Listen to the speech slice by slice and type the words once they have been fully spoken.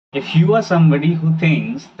If you are somebody who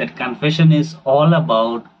thinks that confession is all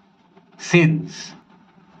about sins,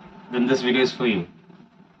 then this video is for you.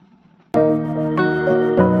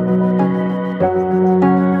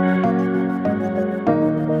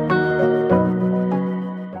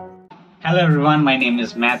 Hello everyone, my name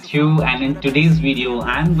is Matthew, and in today's video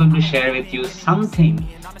I'm going to share with you something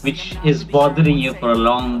which is bothering you for a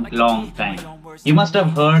long time. You must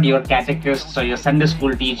have heard your catechists or your Sunday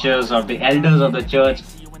school teachers or the elders of the church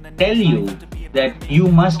tell you that you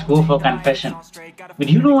must go for confession. But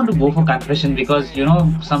you don't want to go for confession because,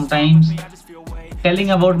 sometimes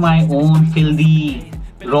telling about my own filthy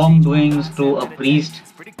wrongdoings to a priest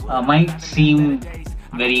might seem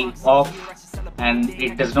very off, and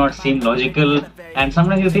it does not seem logical, and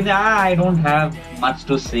sometimes you think, I don't have much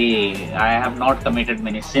to say, I have not committed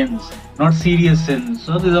many sins, not serious sins,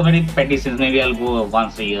 so these are very petty sins, maybe I'll go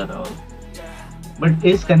once a year. But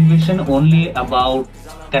is confession only about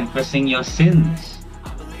confessing your sins?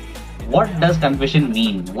 What does confession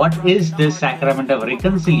mean? What is this sacrament of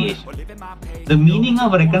reconciliation? The meaning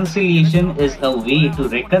of reconciliation is a way to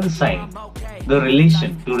reconcile the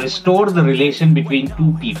relation, to restore the relation between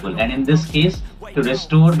two people, and in this case, to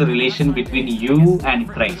restore the relation between you and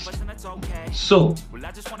Christ. So,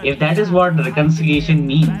 if that is what reconciliation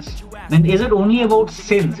means, then is it only about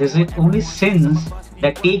sins? Is it only sins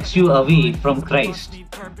that takes you away from Christ?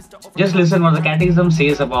 Just listen what the Catechism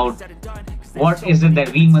says about what is it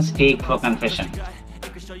that we must take for confession.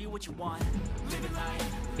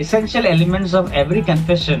 Essential elements of every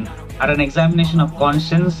confession are an examination of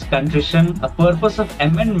conscience, contrition, a purpose of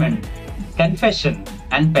amendment, confession,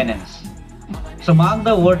 and penance. So mark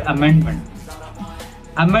the word amendment.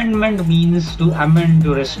 Amendment means to amend,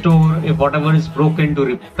 to restore, if whatever is broken, to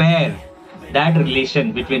repair that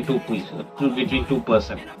relation between two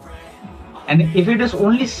persons. And if it is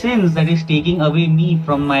only sins that is taking away me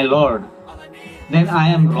from my Lord, then I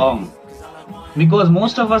am wrong. Because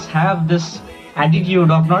most of us have this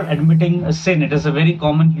attitude of not admitting a sin. It is a very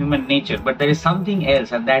common human nature, but there is something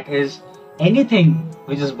else, and that is anything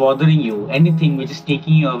which is bothering you, anything which is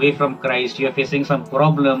taking you away from Christ. You are facing some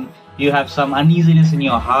problem, you have some uneasiness in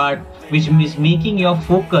your heart, which is making your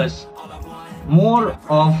focus more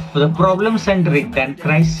of the problem centric than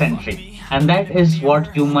Christ centric, and that is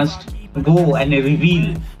what you must go and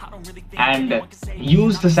reveal and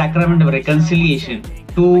use the sacrament of reconciliation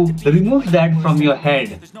to remove that from your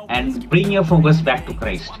head and bring your focus back to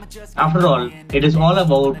Christ. After all, it is all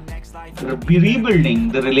about rebuilding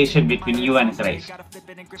the relation between you and Christ.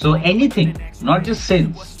 So anything, not just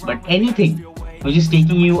sins, but anything which is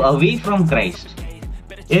taking you away from Christ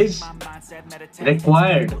is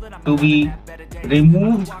required to be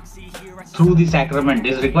removed through the sacrament,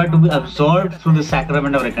 is required to be absorbed through the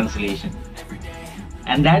sacrament of reconciliation.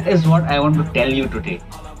 And that is what I want to tell you today.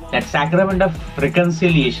 That sacrament of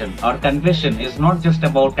reconciliation or confession is not just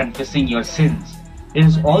about confessing your sins. It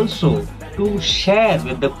is also to share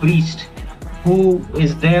with the priest who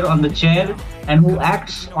is there on the chair and who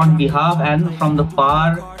acts on behalf and from the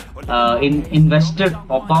power invested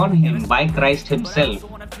upon him by Christ himself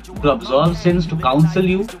to absolve sins, to counsel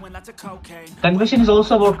you. Confession is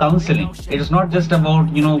also about counseling. It is not just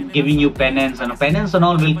about, giving you penance, and penance and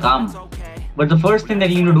all will come. But the first thing that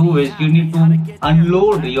you need to do is you need to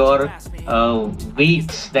unload your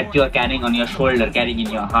weights that you are carrying on your shoulder, carrying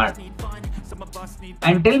in your heart.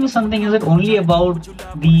 And tell me something, is it only about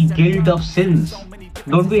the guilt of sins?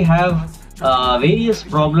 Don't we have various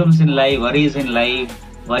problems in life, worries in life,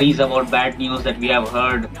 worries about bad news that we have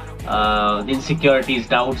heard, insecurities,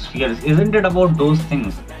 doubts, fears? Isn't it about those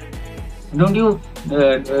things? Don't you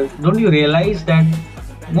realize that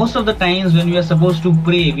most of the times when we are supposed to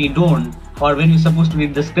pray, we don't, or when we're supposed to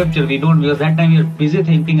read the scripture, we don't, because that time you're busy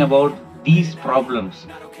thinking about these problems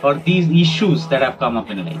or these issues that have come up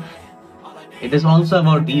in life. It is also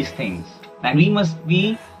about these things, and we must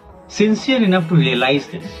be sincere enough to realize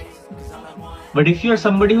this. But if you're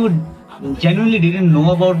somebody who genuinely didn't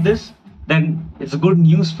know about this, then it's good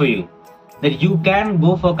news for you that you can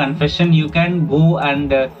go for confession, you can go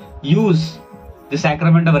and use the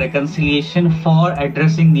sacrament of reconciliation for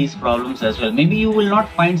addressing these problems as well. Maybe you will not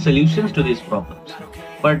find solutions to these problems,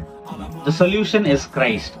 but the solution is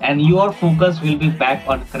Christ, and your focus will be back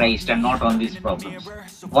on Christ and not on these problems.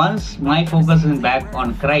 Once my focus is back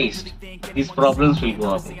on Christ, these problems will go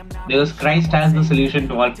away, because Christ has the solution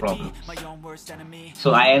to all problems.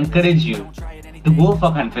 So I encourage you to go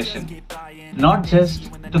for confession, not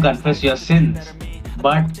just to confess your sins,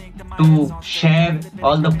 but to share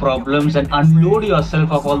all the problems and unload yourself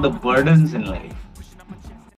of all the burdens in life.